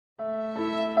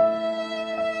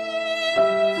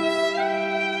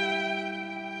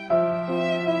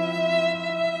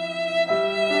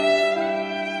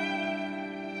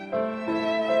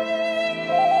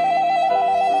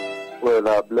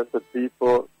blessed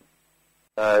people.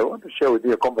 I want to share with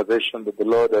you a conversation that the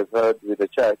Lord has had with the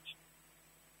church,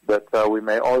 that we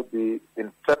may all be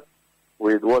in step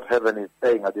with what heaven is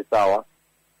saying at this hour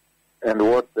and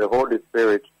what the Holy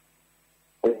Spirit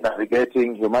is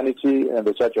navigating humanity and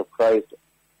the Church of Christ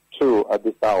to at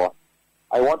this hour.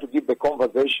 I want to give the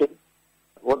conversation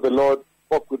what the Lord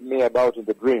spoke with me about in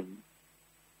the dream.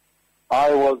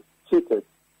 I was seated,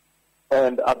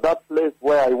 and at that place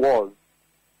where I was,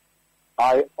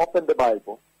 I opened the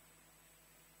Bible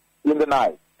in the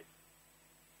night,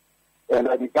 and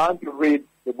I began to read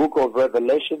the book of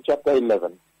Revelation chapter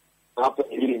 11 after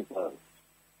healing service.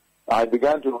 I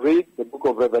began to read the book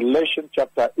of Revelation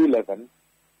chapter 11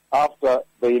 after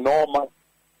the enormous,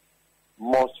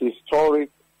 most historic,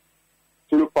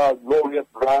 super glorious,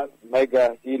 grand,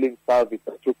 mega healing service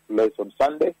that took place on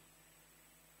Sunday,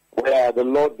 where the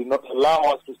Lord did not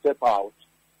allow us to step out.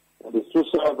 And the two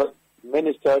servants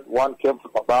ministered. One came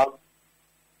from above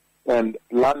and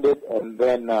landed and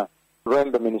then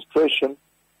ran the ministration,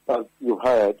 as you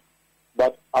heard.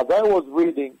 But as I was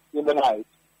reading in the night,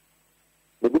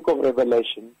 the book of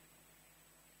Revelation,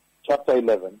 chapter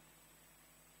 11,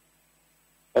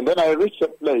 and then I reached a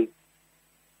place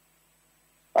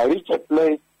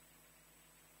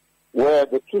where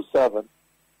the two servants,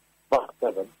 verse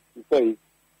 7, he says,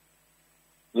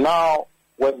 "Now,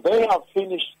 when they have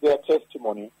finished their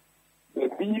testimony, the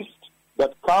beast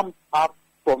that comes up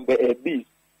from the abyss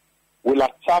will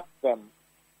attack them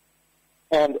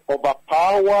and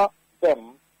overpower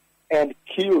them and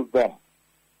kill them.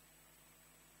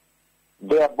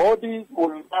 Their bodies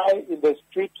will lie in the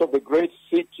streets of the great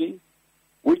city,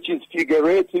 which is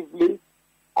figuratively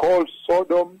called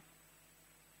Sodom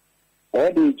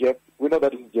and Egypt." We know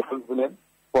that it's Jerusalem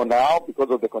for now because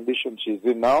of the condition she's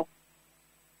in now,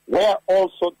 where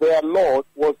also their Lord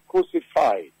was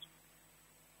crucified.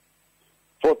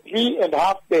 For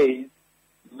 3.5 days,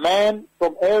 men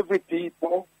from every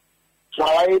people,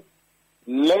 tribe,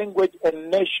 language, and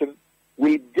nation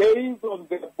will gaze on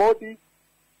their bodies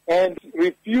and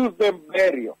refuse them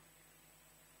burial.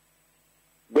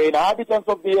 The inhabitants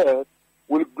of the earth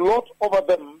will gloat over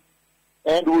them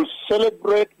and will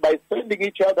celebrate by sending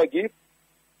each other gifts,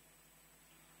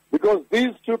 because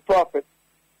these two prophets,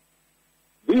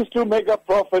 these two mega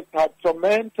prophets, had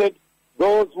tormented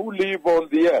those who live on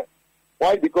the earth.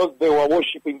 Why? Because they were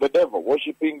worshipping the devil,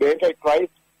 worshipping the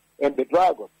Antichrist and the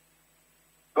dragon.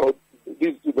 So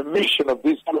this is the mission of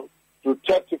these two, to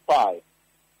testify.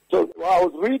 So I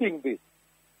was reading this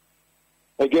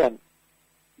again.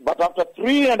 But after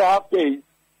 3.5 days,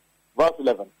 verse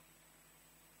 11,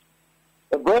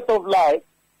 the breath of life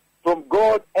from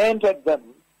God entered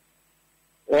them,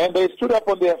 and they stood up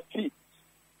on their feet,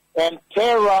 and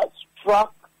terror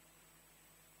struck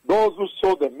those who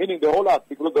saw them, meaning the whole earth,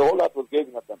 because the whole earth was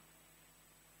gazing at them.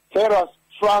 Terror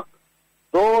struck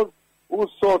those who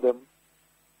saw them.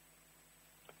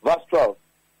 Verse 12,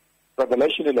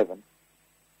 Revelation 11.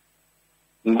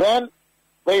 Then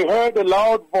they heard a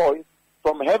loud voice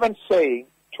from heaven saying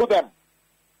to them,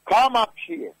 "Come up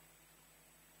here."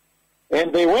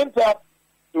 And they went up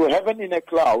to heaven in a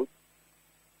cloud,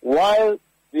 while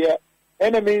their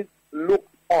enemies looked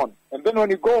on. And then when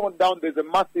you go on down, there's a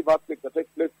massive earthquake that takes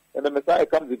place, and the Messiah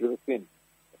comes into the scene.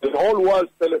 The whole world,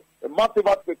 a massive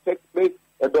earthquake takes place,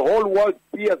 and the whole world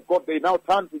fears God. They now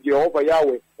turn to Jehovah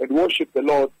Yahweh and worship the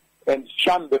Lord and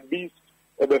shun the beast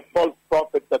and the false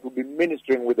prophets that will be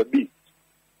ministering with the beast.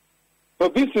 So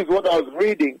this is what I was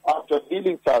reading after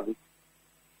healing service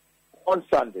on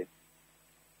Sunday.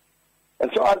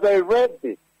 And so as I read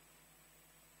this,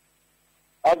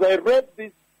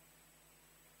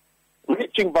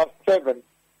 reaching verse 7,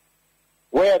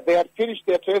 where they had finished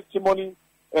their testimony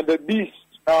and the beast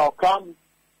now comes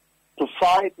to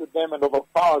fight with them and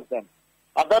overpowers them.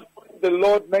 At that point, the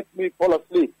Lord makes me fall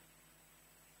asleep.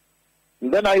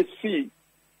 And then I see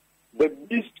the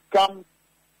beast comes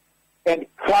and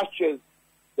crushes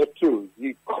the two.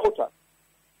 He caught us.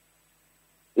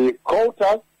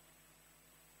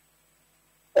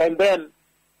 And then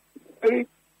very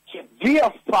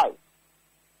severe fight.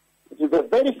 It is a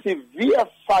very severe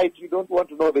fight. You don't want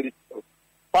to know the details.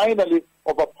 Finally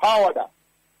overpowered us.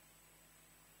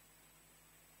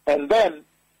 And then,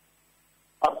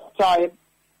 at the time,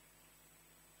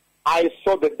 I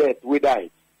saw the death. We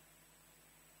died.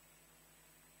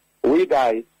 We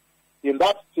died in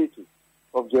that city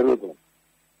of Jerusalem.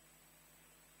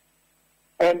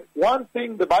 And one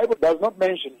thing the Bible does not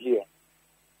mention here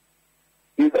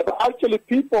is that actually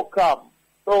people come.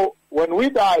 So when we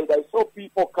died, I saw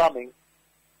people coming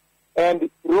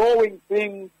and throwing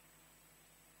things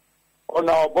on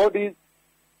our bodies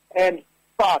and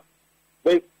fat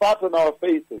They spat on our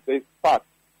faces. They spat.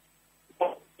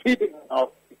 Spitting on our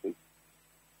faces.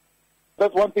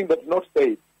 That's one thing that's not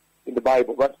said in the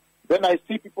Bible. But then I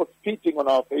see people spitting on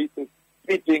our faces,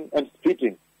 spitting and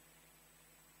spitting.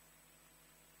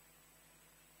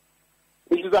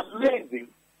 It is amazing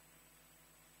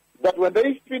that when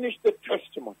they finish the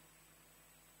testimony,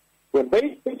 when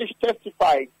they finish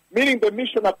testifying, meaning the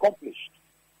mission accomplished,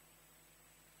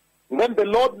 then the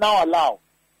Lord now allows.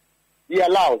 He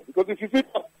allows. Because if you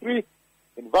see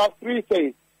in verse 3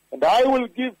 says, and I will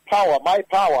give power, my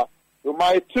power, to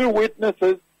my 2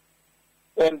 witnesses,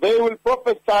 and they will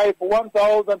prophesy for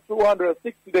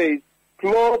 1,260 days,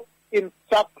 clothed in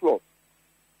sackcloth.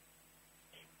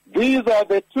 These are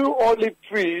the 2 olive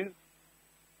trees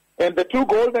and the 2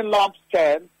 golden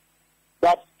lampstands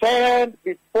that stand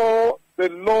before the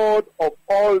Lord of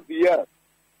all the earth.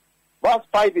 Verse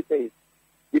 5 it says,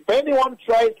 if anyone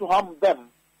tries to harm them,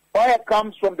 fire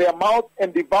comes from their mouth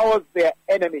and devours their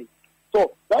enemies.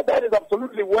 So that is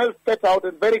absolutely well set out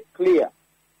and very clear.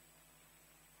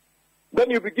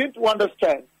 Then you begin to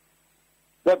understand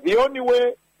that the only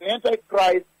way the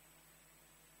Antichrist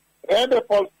and the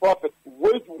false prophet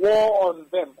wage war on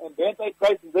them and the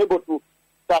Antichrist is able to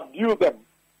subdue them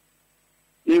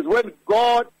is when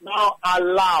God now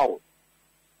allows.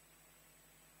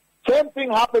 Same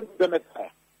thing happened to the Messiah.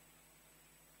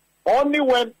 Only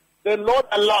when the Lord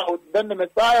allowed, then the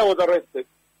Messiah was arrested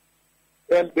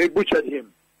and they butchered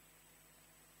him.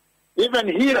 Even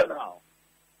here now,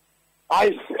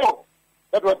 I saw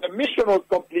that when the mission was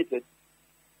completed,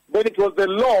 then it was the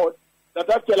Lord that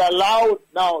actually allowed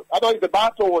now, otherwise the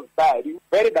battle was bad,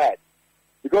 very bad,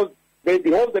 because they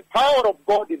behold the power of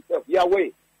God himself, Yahweh.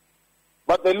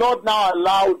 But the Lord now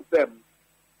allowed them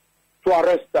to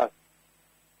arrest us.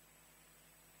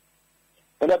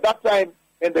 And at that time,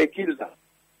 and they killed us.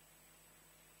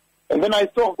 And then I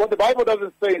saw, what the Bible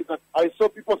doesn't say is that I saw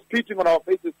people spitting on our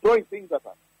faces, throwing things at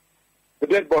us, the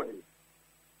dead bodies.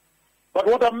 But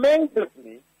what amazes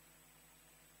me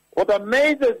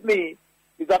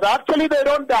is that actually they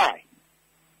don't die.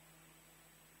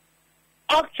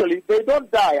 Actually, they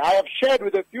don't die. I have shared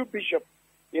with a few bishops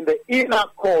in the inner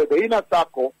core, the inner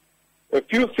circle, a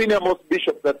few senior-most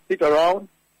bishops that sit around,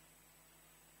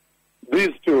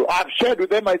 these 2. I've shared with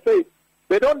them, I say,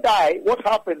 they don't die. What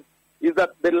happens is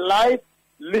that the life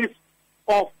lifts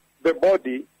off the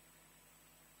body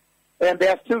and they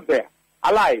are still there,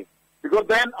 alive. Because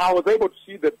then I was able to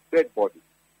see the dead body.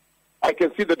 I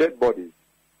can see the dead bodies.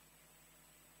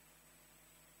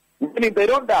 Meaning they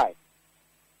don't die.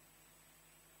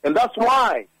 And that's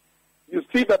why you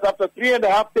see that after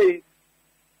 3.5 days,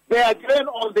 they are again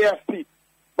on their feet.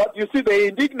 But you see the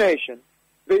indignation,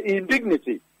 the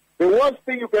indignity. The worst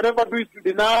thing you can ever do is to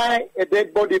deny a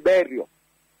dead body burial.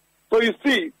 So you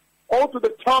see, all to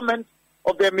the torment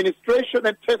of the administration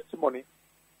and testimony,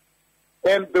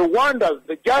 and the wonders,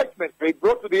 the judgment they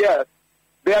brought to the earth,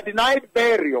 they are denied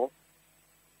burial.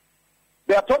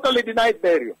 They are totally denied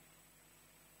burial.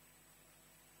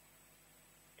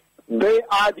 They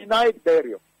are denied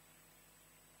burial.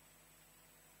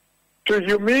 To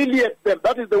humiliate them,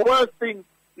 that is the worst thing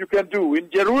you can do in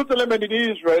Jerusalem and in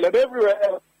Israel and everywhere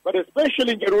else, but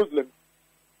especially in Jerusalem.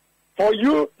 For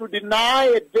you to deny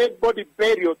a dead body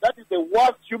burial, that is the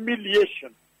worst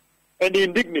humiliation and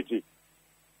indignity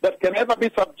that can ever be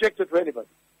subjected to anybody.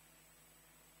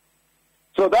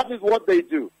 So that is what they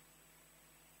do.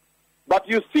 But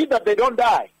you see that they don't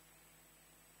die.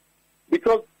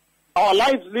 Because our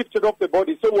lives lifted off the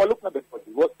body, so we're looking at the body.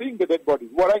 We're seeing the dead bodies.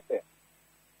 We're right there.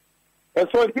 And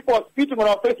so when people are spitting on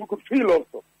our face, we could feel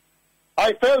also.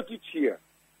 I felt it here.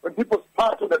 When people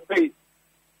spat on the face,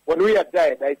 when we are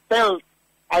dead, I felt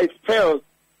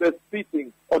the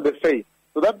spitting on the face.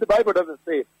 So that the Bible doesn't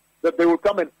say that they will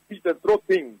come and spit and throw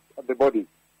things at the body.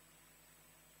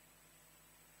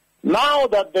 Now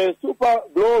that the super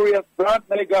glorious grand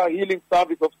mega healing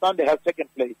service of Sunday has taken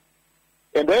place,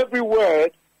 and every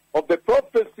word of the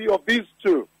prophecy of these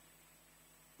 2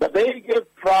 that they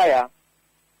gave prior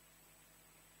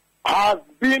has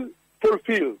been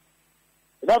fulfilled.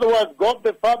 In other words, God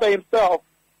the Father himself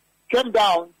came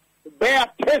down to bear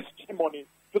testimony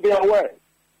to their word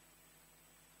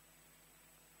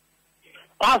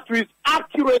as to his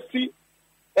accuracy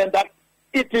and that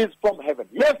it is from heaven.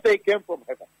 Yes, they came from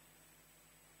heaven.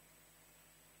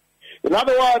 In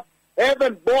other words,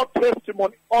 heaven bore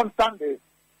testimony on Sunday.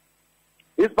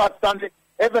 This past Sunday,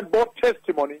 heaven bore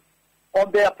testimony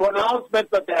on their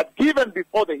pronouncements that they had given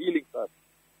before the healing service.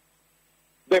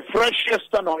 The freshest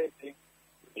anointing.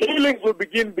 Healings will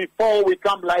begin before we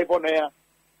come live on air.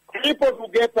 People will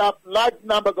get up, large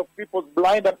numbers of people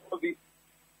blind and healthy.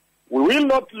 We will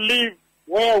not leave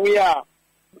where we are,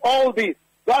 all these,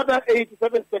 gather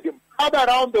 87 stadiums, gather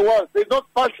around the world. There is no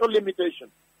partial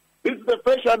limitation. This is a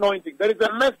fresh anointing. There is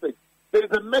a message. There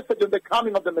is a message of the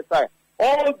coming of the Messiah.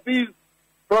 All these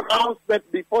pronouncements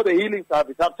before the healing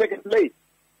service have taken place.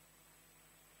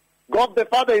 God the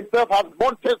Father himself has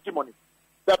borne testimony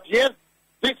that yes,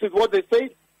 this is what they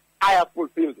say, I have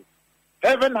fulfilled it.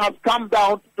 Heaven has come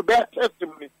down to bear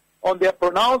testimony on their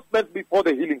pronouncements before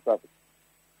the healing service.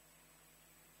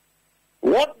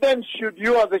 What then should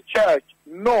you as a church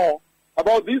know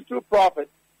about these two prophets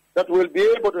that will be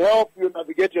able to help you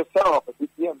navigate yourself at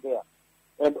here and there?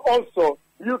 And also,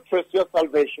 buttress your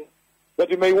salvation,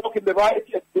 that you may walk in the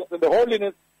righteousness and the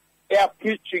holiness they are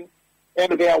preaching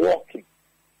and they are walking.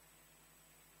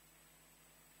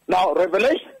 Now,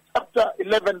 Revelation chapter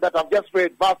 11 that I've just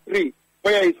read, verse 3,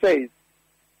 where he says,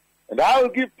 and I will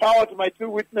give power to my two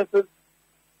witnesses,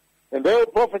 and they will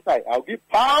prophesy. I'll give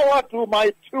power to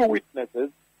my two witnesses,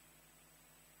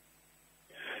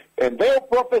 and they will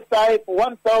prophesy for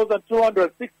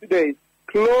 1,260 days,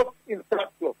 clothed in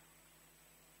sackcloth.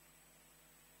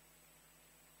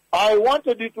 I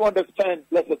wanted you to understand,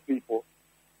 blessed people,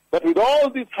 that with all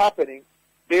this happening,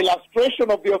 the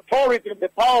illustration of the authority and the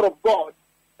power of God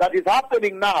that is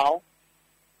happening now,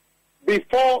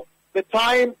 before the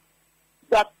time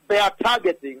that they are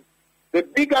targeting, the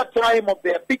bigger time of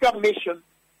their bigger mission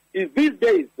is these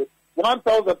days, the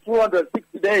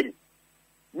 1,260 days,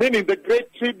 meaning the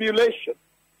Great Tribulation.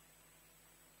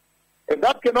 And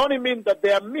that can only mean that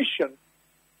their mission,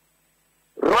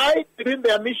 right within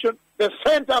their mission, the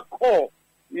center core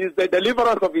is the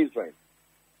deliverance of Israel,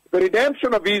 the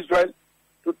redemption of Israel,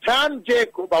 to turn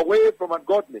Jacob away from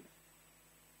ungodliness.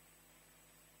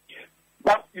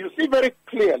 But you see very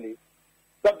clearly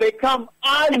that they come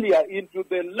earlier into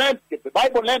the landscape, the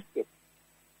Bible landscape.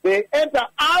 They enter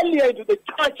earlier into the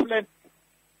church landscape.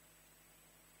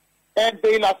 And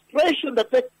the illustration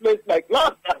that takes place like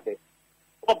last Sunday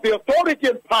of the authority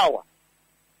and power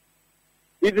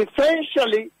is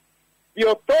essentially the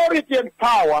authority and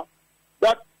power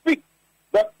that speaks,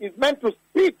 that is meant to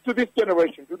speak to this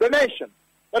generation, to the nation.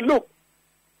 But look,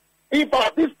 if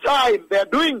at this time they are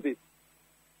doing this,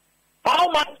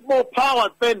 how much more power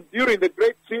then during the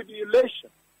Great Tribulation,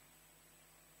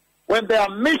 when their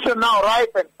mission now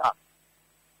ripens up?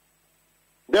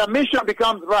 Their mission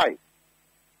becomes right.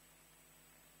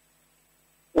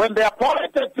 When the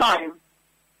appointed time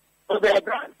for their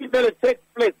grand finale takes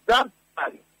place, grand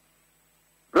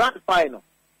final.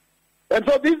 And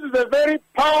so this is a very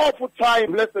powerful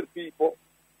time, blessed people,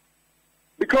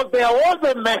 because there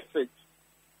was a message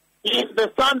in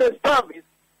the Sunday service,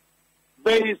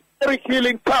 the historic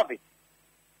healing service.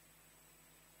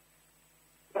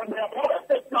 When the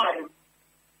appointed time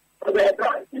for their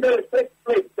grand finale takes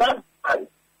place, grand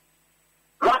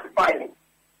final,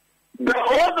 there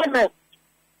was a message.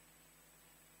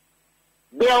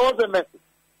 There was a message.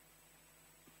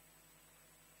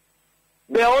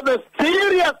 There was a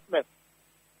serious message.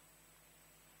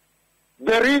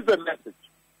 There is a message.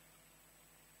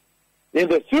 In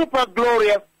the super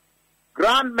glorious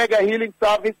grand mega healing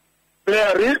service,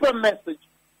 there is a message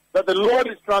that the Lord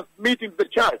is transmitting to the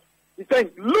church. He's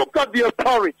saying, look at the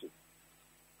authority.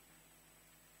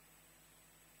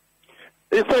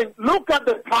 He's saying, look at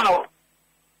the power.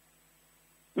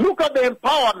 Look at the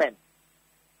empowerment.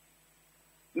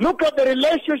 Look at the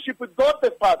relationship with God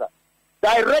the Father,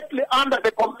 directly under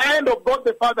the command of God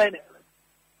the Father in heaven.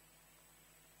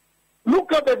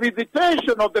 Look at the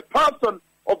visitation of the person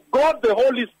of God the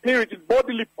Holy Spirit in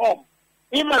bodily form,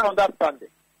 even on that Sunday.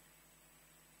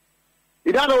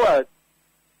 In other words,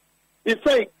 he's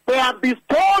saying they are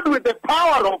bestowed with the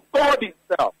power of God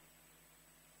himself.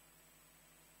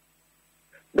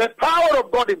 The power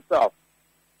of God himself.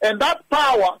 And that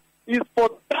power is for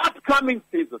that coming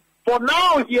season. For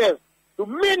now, yes, to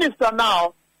minister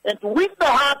now and to win the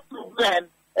hearts of men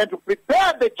and to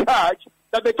prepare the church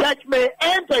that the church may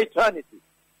enter eternity.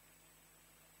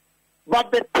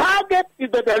 But the target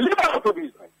is the deliverance of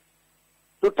Israel.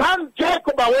 To turn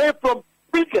Jacob away from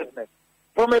wickedness,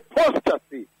 from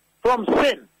apostasy, from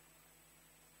sin.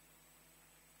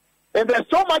 And there's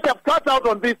so much I've cut out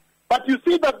on this, but you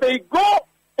see that they go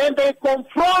and they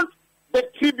confront the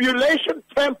tribulation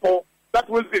temple that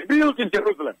will be built in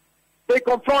Jerusalem. They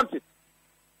confront it.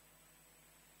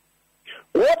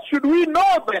 What should we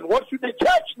know then? What should the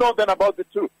church know then about the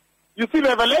two? You see,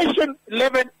 Revelation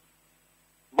 11,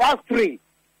 verse 3,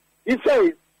 it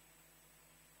says,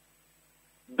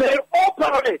 they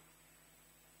operate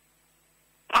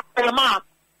after a mark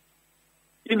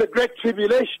in the Great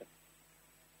Tribulation.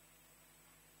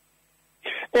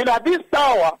 And at this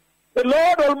hour, The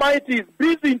Lord Almighty is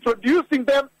busy introducing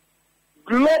them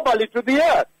globally to the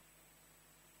earth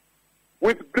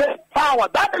with great power.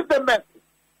 That is the message.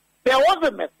 There was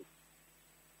a message.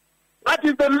 That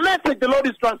is the message the Lord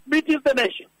is transmitting to the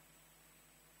nation.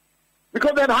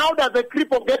 Because then how does a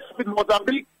cripple get up in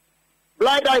Mozambique,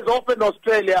 blind eyes open in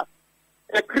Australia,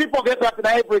 a cripple gets up in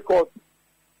Ivory Coast,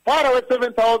 far away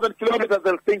 7,000 kilometers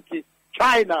Helsinki,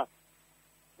 China?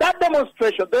 That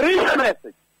demonstration, there is a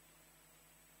message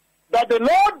that the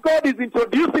Lord God is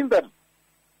introducing them.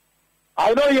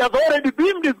 I know He has already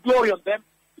beamed His glory on them.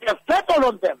 He has settled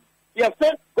on them. He has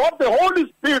sent God the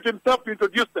Holy Spirit Himself to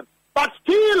introduce them. But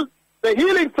still, the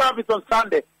healing service on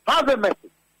Sunday has a message.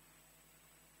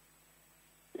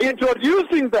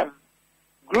 Introducing them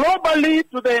globally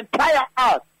to the entire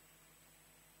earth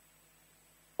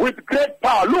with great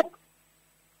power. Look,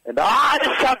 and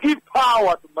I shall give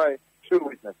power to my true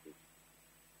witnesses.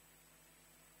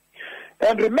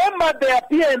 And remember, they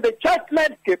appear in the church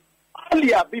landscape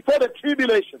earlier, before the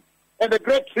tribulation and the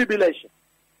great tribulation.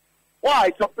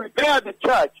 Why? To prepare the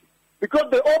church,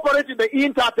 because they operate in the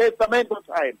intertestamental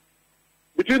time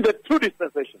between the two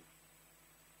dispensations.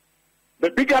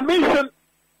 The bigger mission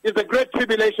is the great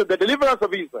tribulation, the deliverance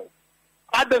of Israel.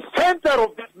 At the center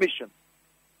of this mission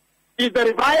is the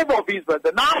revival of Israel,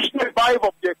 the national revival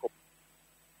of Jacob.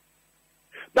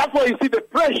 That's why you see the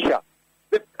pressure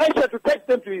to take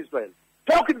them to Israel,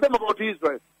 talking to them about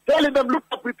Israel, telling them, look,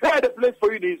 I've prepared a place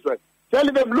for you in Israel,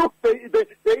 telling them, look, the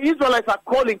Israelites are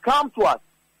calling, come to us,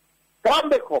 come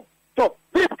back home. So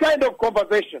this kind of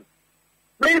conversation,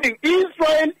 meaning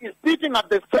Israel is sitting at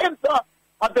the center,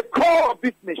 at the core of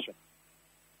this mission.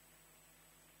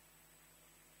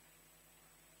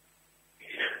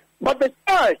 But the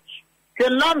church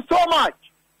can learn so much.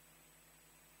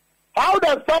 How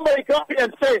does somebody come here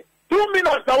and say, 2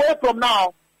 minutes away from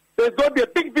now, there's going to be a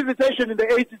big visitation in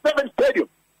the 87 stadium?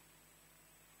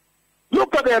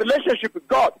 Look at their relationship with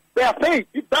God, their faith.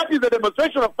 If that is a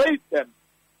demonstration of faith, then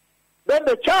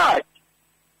the church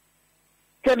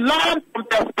can learn from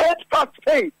their steadfast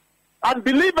faith,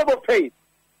 unbelievable faith.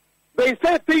 They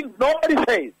say things nobody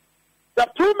says.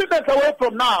 That 2 minutes away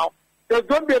from now, there's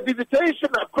going to be a visitation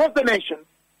across the nation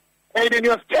and in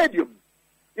your stadium.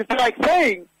 It's like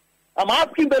saying, I'm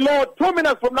asking the Lord 2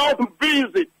 minutes from now to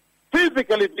visit,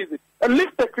 physically visit, and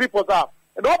lift the cripples up,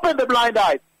 and open the blind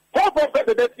eyes, pop open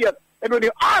the deaf ears. And when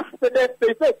you ask the deaf,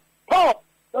 they say, pop,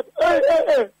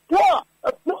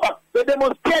 they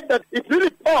demonstrate that it really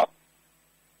pops.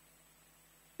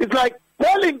 It's like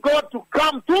telling God to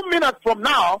come 2 minutes from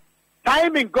now,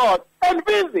 timing God, and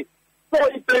visit. So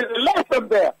if there is a lesson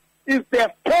there, is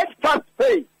their steadfast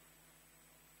faith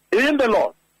in the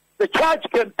Lord. The church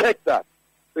can take that.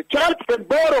 The church can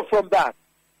borrow from that.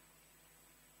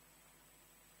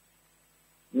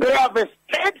 They have a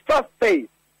steadfast faith.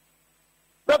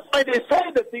 That's why they say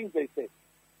the things they say.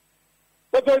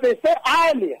 That's why they say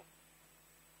earlier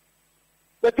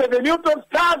that the Newton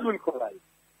stars will collide.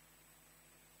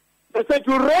 They said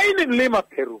to rain in Lima,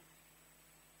 Peru.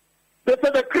 They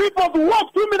said the cripples will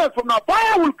walk 2 minutes from now.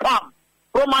 Fire will come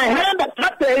from my hand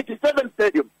at the 87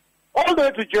 stadium, all the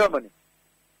way to Germany.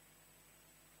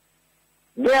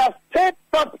 Their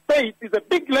steadfast faith is a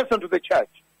big lesson to the church.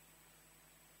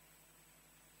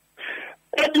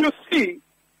 And you see,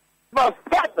 verse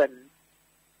 7,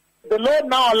 the Lord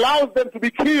now allows them to be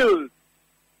killed,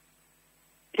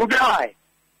 to die.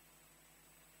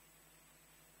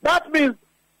 That means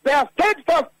their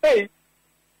steadfast faith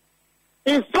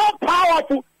is so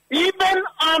powerful, even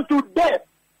unto death.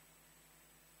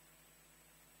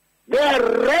 They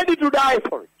are ready to die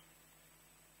for it.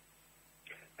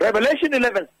 Revelation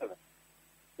 11:7,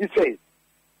 it says,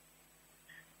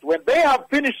 when they have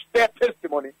finished their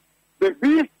testimony, the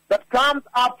beast that comes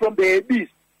up from the abyss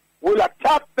will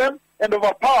attack them and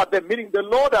overpower them, meaning the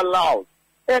Lord allows,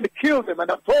 and kill them. And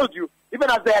I've told you, even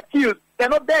as they are killed, they're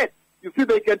not dead. You see,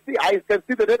 they can see, eyes can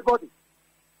see the dead body.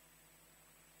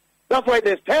 That's why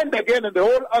they stand again and the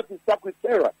whole earth is struck with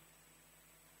terror.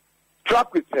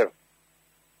 Struck with terror.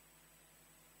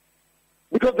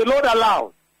 Because the Lord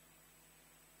allows.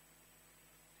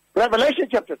 Revelation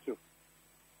chapter 2.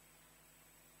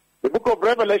 The book of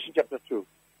Revelation chapter 2.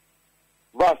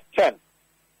 Verse 10.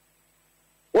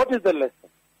 What is the lesson?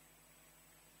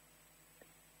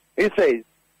 He says,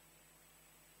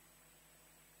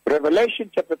 Revelation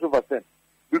chapter 2 verse 10.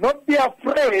 Do not be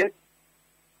afraid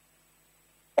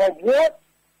of what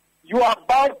you are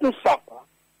about to suffer.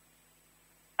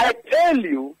 I tell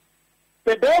you,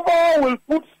 the devil will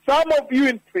put some of you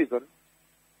in prison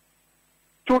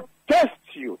to test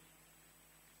you,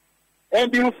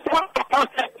 and you suffer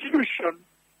persecution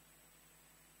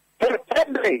for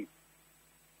 10 days.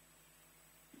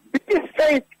 be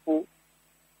faithful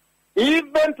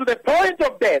even to the point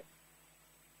of death,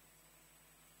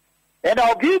 and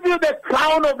I'll give you the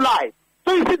crown of life.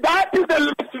 So you see, that is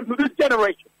the lesson to this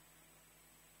generation.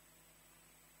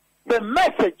 The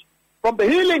message from the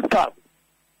healing service.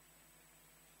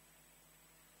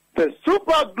 The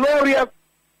super glorious,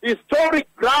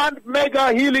 historic, grand,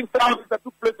 mega healing service that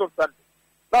took place on Sunday.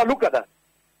 Now look at that.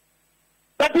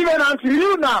 That even unto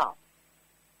you now,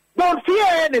 don't fear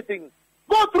anything.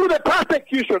 Go through the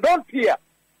persecution, don't fear.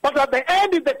 But at the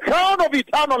end is the crown of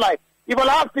eternal life,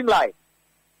 everlasting life.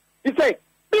 He says,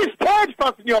 be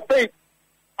steadfast in your faith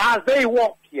as they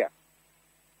walk here,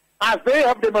 as they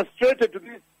have demonstrated to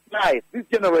this life, this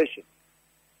generation.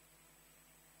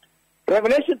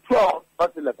 Revelation 12,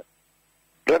 verse 11.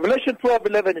 Revelation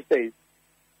 12:11 it says,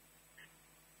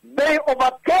 they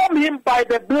overcome him by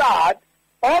the blood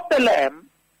of the Lamb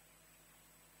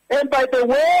and by the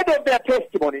word of their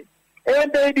testimony,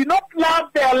 and they did not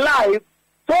love their life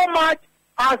so much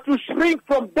as to shrink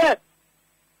from death.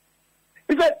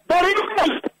 He said, there is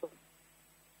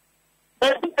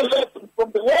a lesson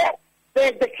from the way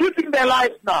they're executing their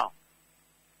lives now.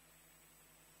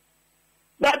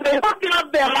 That they don't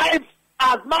love their lives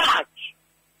as much.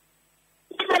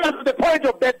 Even at the point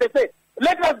of death, they say,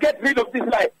 let us get rid of this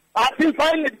life until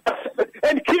finally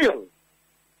and kill.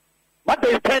 But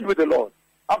they stand with the Lord.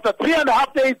 After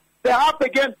 3.5 days, they're up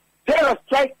again. Terror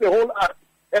strikes the whole earth.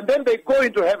 And then they go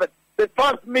into heaven. The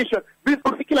first mission, this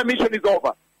particular mission is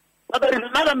over. But there is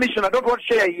another mission I don't want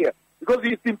to share here because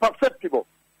it's imperceptible.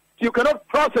 So you cannot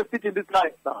process it in this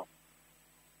life now.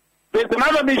 There's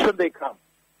another mission they come.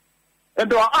 And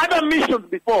there are other missions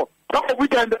before, some of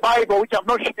which are in the Bible, which I've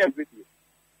not shared with you.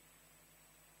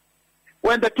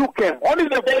 When the two came, only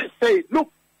the verse says, look,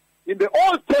 in the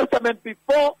Old Testament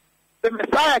before the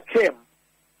Messiah came,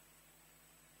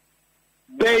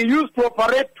 they used to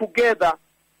operate together,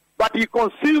 but he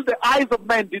concealed the eyes of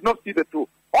men, did not see the two.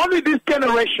 Only this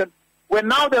generation, when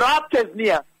now the rapture is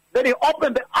near, then he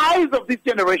opened the eyes of this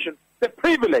generation, the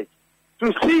privilege,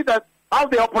 to see that how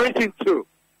they're operating too.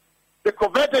 The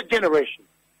converted generation.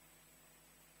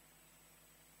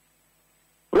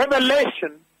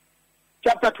 Revelation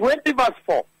chapter 20 verse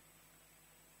 4.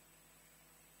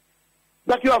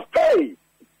 That you have faith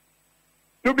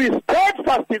to be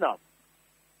steadfast enough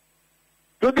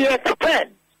to the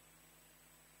extent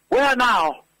where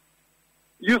now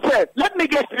you said, let me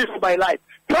get rid of my life.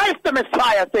 Christ the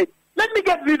Messiah said, let me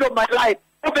get rid of my life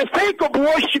for the sake of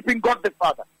worshiping God the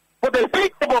Father, for the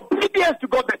sake of obedience to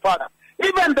God the Father.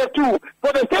 Even the two,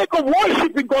 for the sake of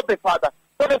worshiping God the Father,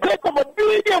 for the sake of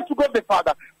obedience to God the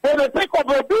Father, for the sake of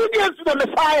obedience to the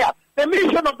Messiah, the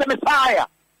mission of the Messiah.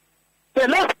 Say,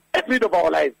 let's get rid of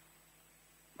our lives.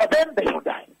 But then they don't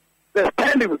die. They're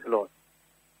standing with the Lord.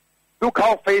 Look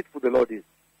how faithful the Lord is.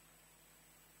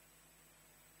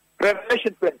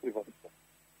 Revelation 20, verse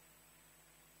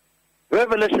 4.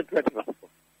 Revelation 20, verse 4.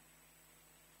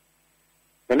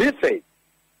 And he says,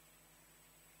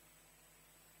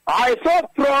 I saw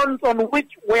thrones on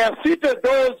which were seated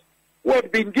those who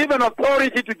had been given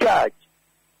authority to judge.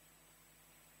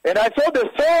 And I saw the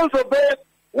souls of those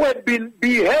who had been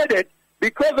beheaded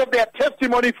because of their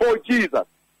testimony for Jesus.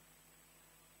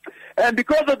 And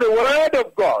because of the word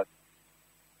of God.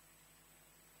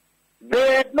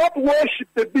 They had not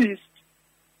worshipped the beast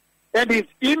and his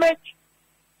image,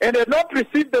 and had not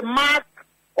received the mark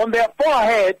on their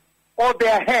forehead or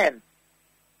their hand.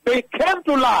 They came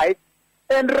to life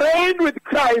and reigned with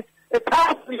Christ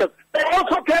 1,000 years. They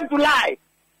also came to life,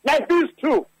 like these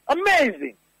two.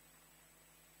 Amazing.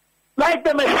 Like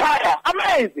the Messiah.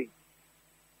 Amazing.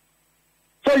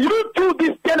 So you too,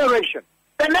 this generation,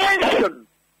 the nation,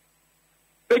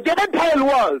 the Gentile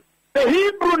world, the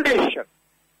Hebrew nation,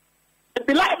 the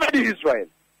beloved Israel,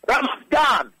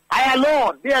 Ramat-Gan,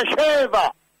 Ayalon,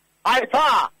 Beersheba,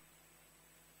 Haifa,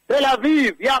 Tel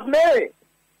Aviv, Yavneh,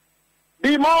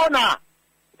 Dimona,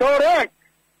 Torek,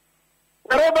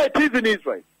 wherever it is in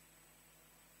Israel.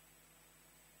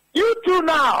 You too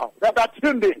now that are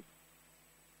tuned in,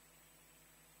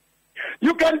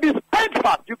 you can be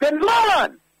steadfast, you can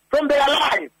learn from their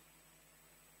lives.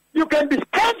 You can be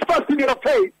steadfast in your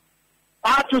faith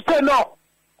and to say, no,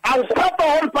 I'll suffer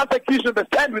all persecution but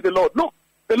stand with the Lord. Look,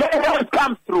 the Lord always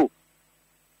comes through.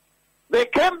 They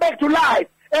came back to life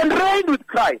and reigned with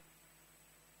Christ.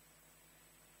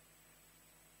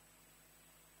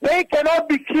 They cannot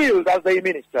be killed as they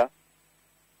minister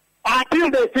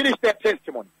until they finish their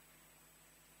testimony.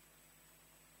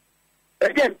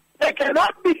 Again, they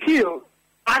cannot be killed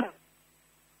and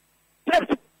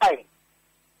testify.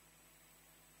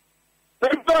 They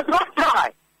does not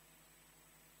die.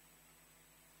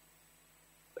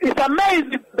 It's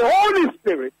amazing. The Holy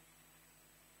Spirit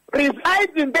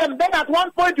resides in them. Then at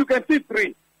one point you can see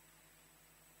three.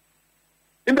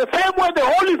 In the same way the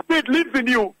Holy Spirit lives in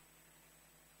you,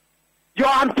 your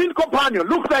unseen companion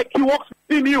looks like he walks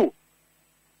in you.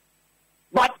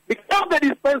 But because the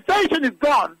dispensation is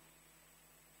gone,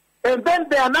 and then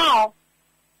they are now,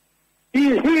 he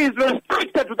is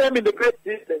restricted to them in the great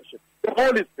tribulation, the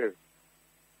Holy Spirit.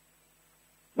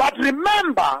 But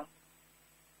remember,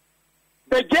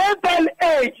 the Gentile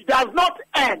age does not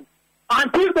end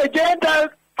until the Gentiles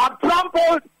have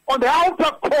trampled on the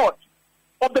outer court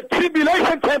of the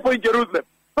tribulation temple in Jerusalem.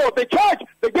 So the church,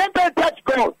 the Gentile church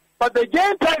goes, but the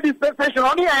Gentile dispensation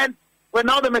only ends when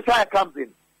now the Messiah comes in.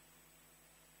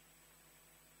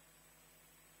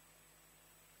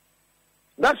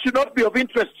 That should not be of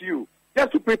interest to you.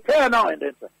 Just to prepare now and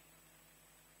enter.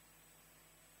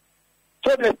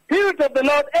 So the Spirit of the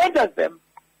Lord enters them,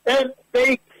 and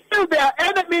they kill their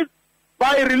enemies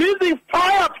by releasing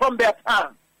fire from their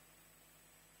tongue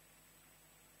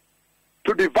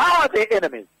to devour their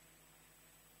enemies.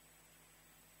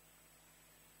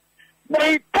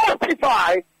 They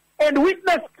testify and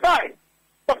witness Christ.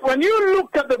 But when you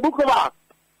look at the book of Acts,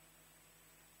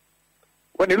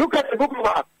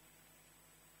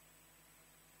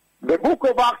 the book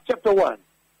of Acts chapter 1.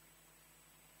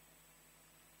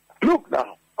 Look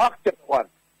now, Acts chapter 1,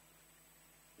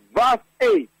 verse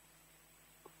 8.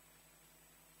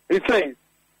 It says,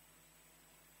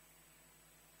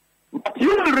 but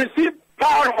you will receive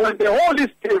power when the Holy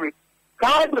Spirit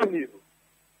comes on you,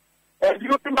 and you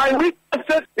will be my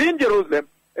witnesses in Jerusalem,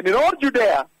 and in all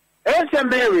Judea, and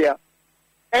Samaria,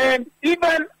 and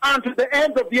even unto the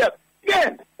end of the earth.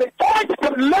 Again, the church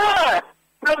can learn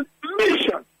from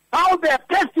mission how they are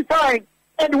testifying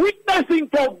and witnessing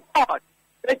for God.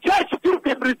 The church too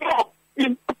can resolve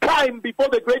in time before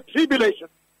the great tribulation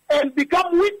and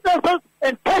become witnesses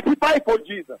and testify for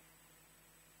Jesus.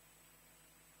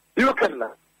 You can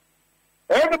learn.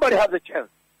 Everybody has a chance.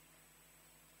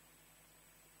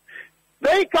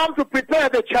 They come to prepare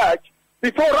the church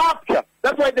before rapture.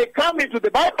 That's why they come into the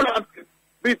Bible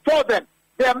before then.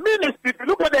 Their ministry, if you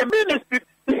look at their ministry,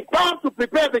 they come to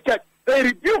prepare the church. They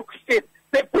rebuke sin.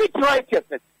 They preach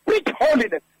righteousness, preach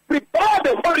holiness, prepare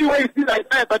the holy ways in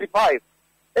Isaiah 35,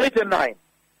 8 and 9.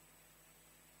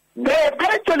 They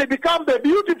eventually become the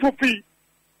beautiful feet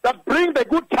that bring the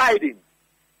good tidings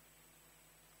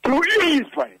to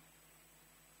Israel,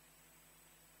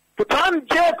 to turn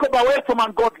Jacob away from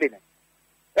ungodliness,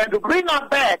 and to bring her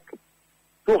back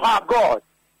to her God.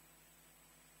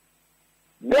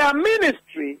 Their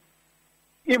ministry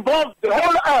involves the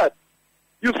whole earth.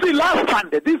 You see,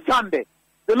 this Sunday,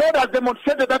 the Lord has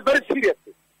demonstrated that very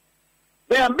seriously.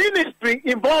 Their ministry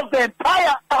involves the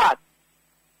entire earth,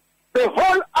 the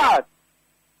whole earth.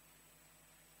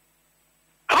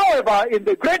 However, in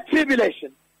the Great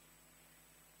Tribulation,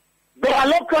 they are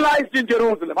localized in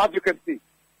Jerusalem, as you can see.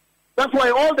 That's why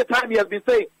all the time he has been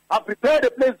saying, I prepared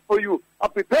a place for you. I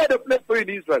prepared a place for you in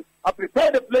Israel. I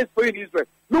prepared a place for you in Israel.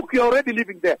 Look, you're already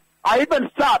living there. I even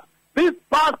sat, this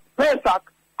past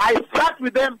Pesach, I sat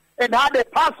with them and had a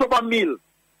Passover meal.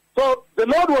 So the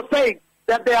Lord was saying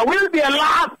that there will be a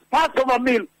last Passover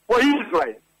meal for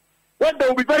Israel. Then they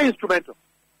will be very instrumental.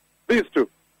 These two.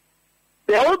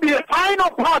 There will be a final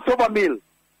Passover meal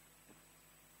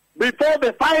before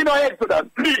the final Exodus,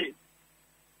 please.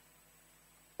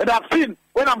 And I've seen,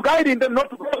 when I'm guiding them not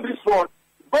to go this road,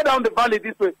 go down the valley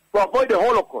this way to avoid the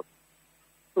Holocaust,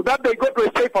 so that they go to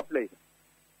a safer place.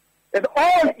 And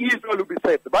all Israel will be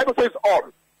saved. The Bible says all.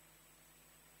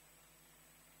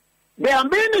 Their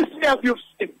ministry, as you've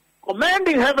seen,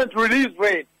 commanding heaven to release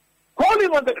rain,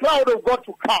 calling on the cloud of God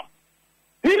to come,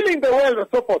 healing the world and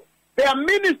so forth. Their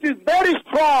ministry is very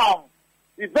strong.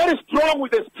 It's very strong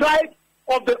with the stripes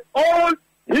of the old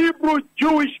Hebrew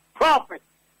Jewish prophet,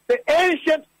 the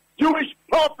ancient Jewish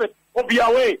prophet of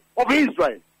Yahweh, of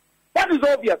Israel. That is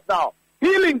obvious now.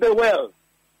 Healing the world.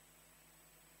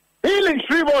 Healing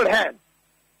shriveled hands.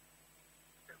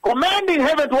 Commanding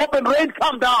heaven to open, rain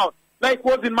come down, like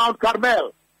was in Mount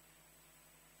Carmel.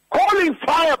 Calling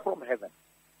fire from heaven.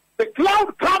 The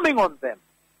cloud coming on them.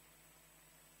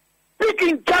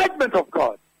 Speaking judgment of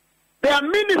God. Their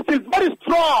ministry is very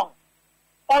strong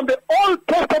on the Old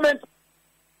Testament,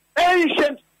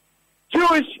 ancient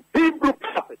Jewish Hebrew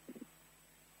prophets.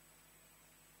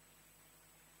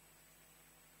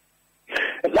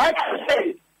 Like I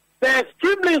said, they're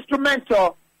extremely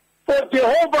instrumental for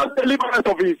Jehovah's deliverance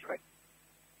of Israel.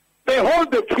 They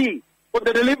hold the key for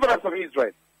the deliverance of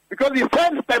Israel because he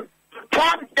sends them to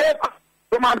turn Jacob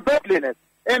from ungodliness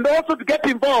and also to get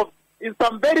involved in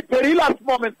some very perilous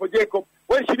moments for Jacob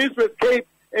when she needs to escape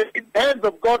in the hands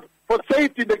of God for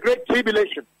safety in the great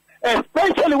tribulation.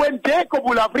 Especially when Jacob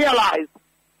will have realized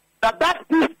that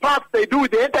peace pact they do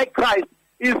with the Antichrist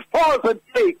is false and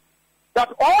fake, that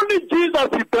only Jesus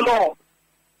is the Lord.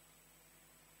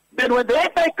 Then when the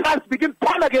Antichrist begins to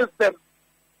turn against them,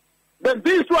 then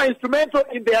these two are instrumental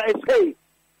in their escape.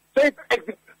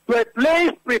 To a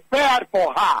place prepared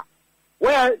for her,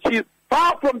 where she is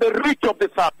far from the reach of the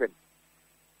serpent.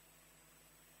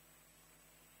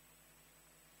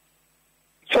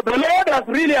 So the Lord has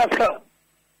really affirmed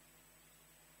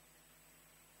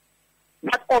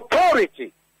that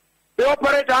authority, they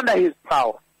operate under his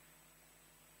power.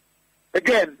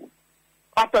 Again,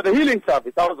 after the healing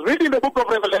service, I was reading the book of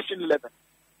Revelation 11.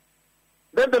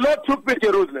 Then the Lord took me to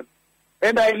Jerusalem.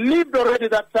 And I lived already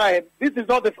that time. This is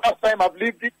not the first time I've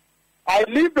lived it. I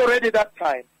lived already that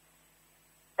time.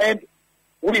 And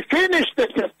we finished the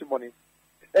testimony.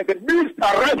 And the minister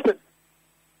arrested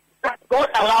that God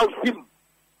allowed him.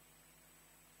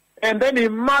 And then he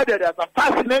murdered us,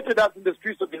 assassinated us in the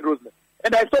streets of Jerusalem.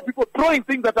 And I saw people throwing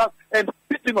things at us and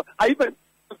spitting on. I even,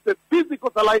 the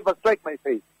physical saliva struck my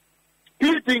face.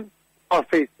 Spitting our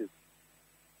faces.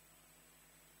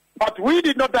 But we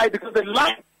did not die because the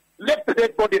light left the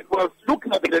dead body. Was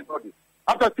looking at the dead body.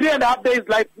 After 3.5 days,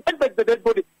 life went back the dead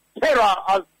body. Terror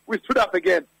as we stood up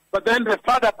again. But then the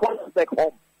Father called us back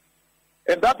home.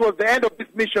 And that was the end of this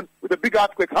mission with a big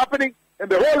earthquake happening. And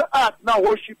the whole earth now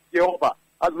worships Jehovah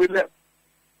as we left.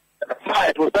 The Messiah,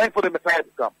 it was time for the Messiah to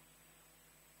come.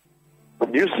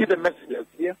 When you see the messages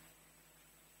here,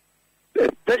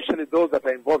 especially those that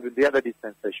are involved in the other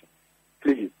dispensation,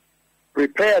 please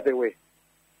prepare the way.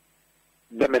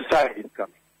 The Messiah is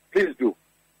coming. Please do.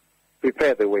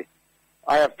 Prepare the way.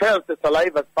 I have felt the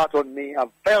saliva spat on me. I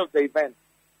have felt the event.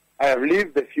 I have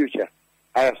lived the future.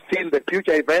 I have seen the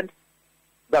future event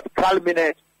that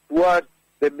culminate towards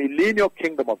the millennial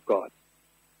kingdom of God.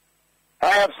 I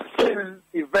have seen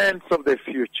events of the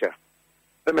future.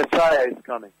 The Messiah is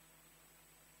coming.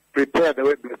 Prepare the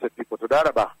way, blessed people. Toda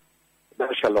rabah.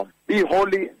 Toda shalom. Be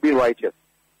holy, be righteous.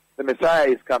 The Messiah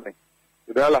is coming.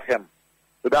 Toda lachem.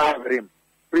 Toda haverim.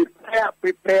 Prepare,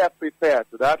 prepare, prepare.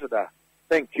 Toda, toda.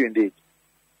 Thank you indeed.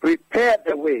 Prepare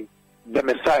the way. The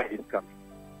Messiah is coming.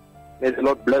 May the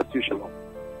Lord bless you. Shalom.